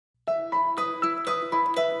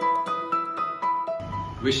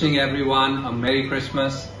Wishing everyone a Merry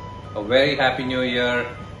Christmas, a very Happy New Year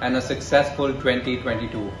and a successful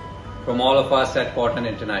 2022 from all of us at Horton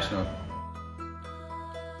International.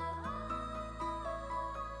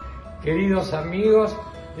 Queridos amigos,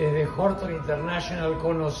 desde Horton International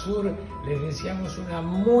Cono Sur les deseamos una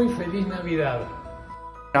muy feliz Navidad.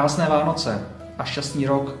 Krásné Vánoce a šťastný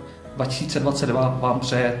rok 2022 vám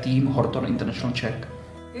přeje tým Horton International Czech.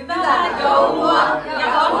 Hyvää joulua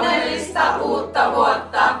ja onnellista uutta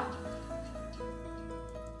vuotta!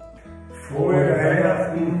 Frohe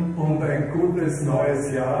Weihnachten und ein gutes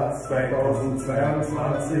neues Jahr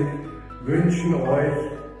 2022 wünschen euch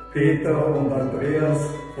Peter und Andreas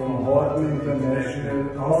vom Horton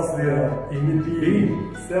International aus der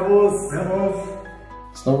Wien. Servus! Servus!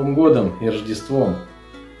 С Новым годом и Рождеством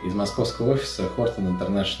из московского офиса Horton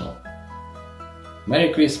International.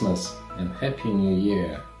 Merry Christmas and Happy New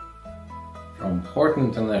Year from Horton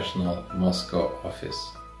International Moscow Office.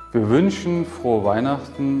 Wir wünschen frohe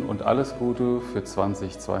Weihnachten und alles Gute für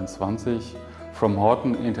 2022 from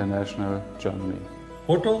Horton International Germany.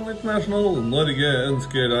 Horton International Norge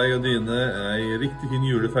ønsker deg og dine en riktig fin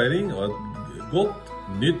julefeiring og et godt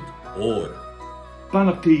nytt år.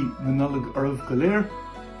 Banachti Nanalig Arv Galer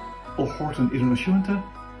o Horton International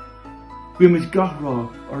Gwimit Gahra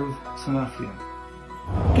Arv Sanafia.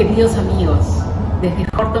 Queridos amigos, desde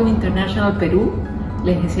Horton International Perú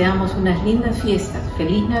les deseamos unas lindas fiestas,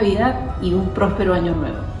 feliz Navidad y un próspero año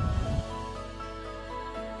nuevo.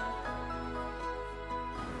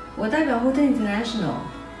 我代表 Horton International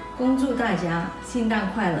恭祝大家圣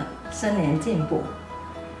诞快乐，新年进步。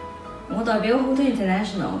我代表 Horton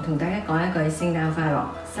International 同大家講一句聖誕快樂，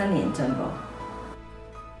新年進步。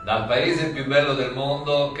 Dal paese più bello del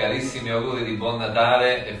mondo, carissimi auguri di buon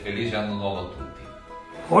Natale e felice anno nuovo a tutti.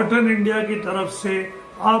 Horton India की तरफ से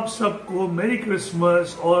आप सबको मेरी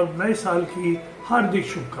Christmas और नए साल की हार्दिक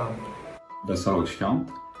शुभकामनाएं. Wesołych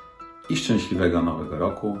świąt i szczęśliwego nowego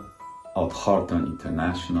roku od Horton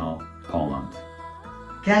International Poland.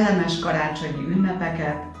 Kellemes karácsonyi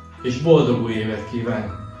ünnepeket és boldog új évet kíván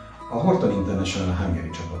a Horton International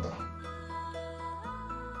Hungary csapata.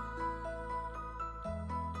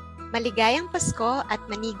 Maligayang Pasko at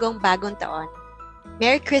manigong bagong taon.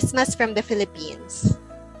 Merry Christmas from the Philippines.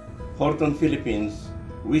 Horton Philippines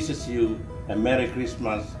wishes you a Merry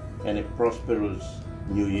Christmas and a prosperous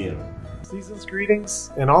New Year. Season's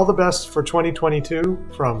greetings and all the best for 2022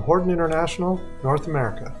 from Horton International, North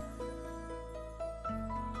America.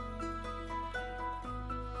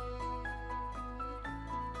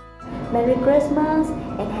 Merry Christmas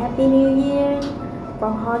and Happy New Year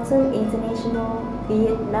from Horton International,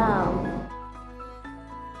 Vietnam.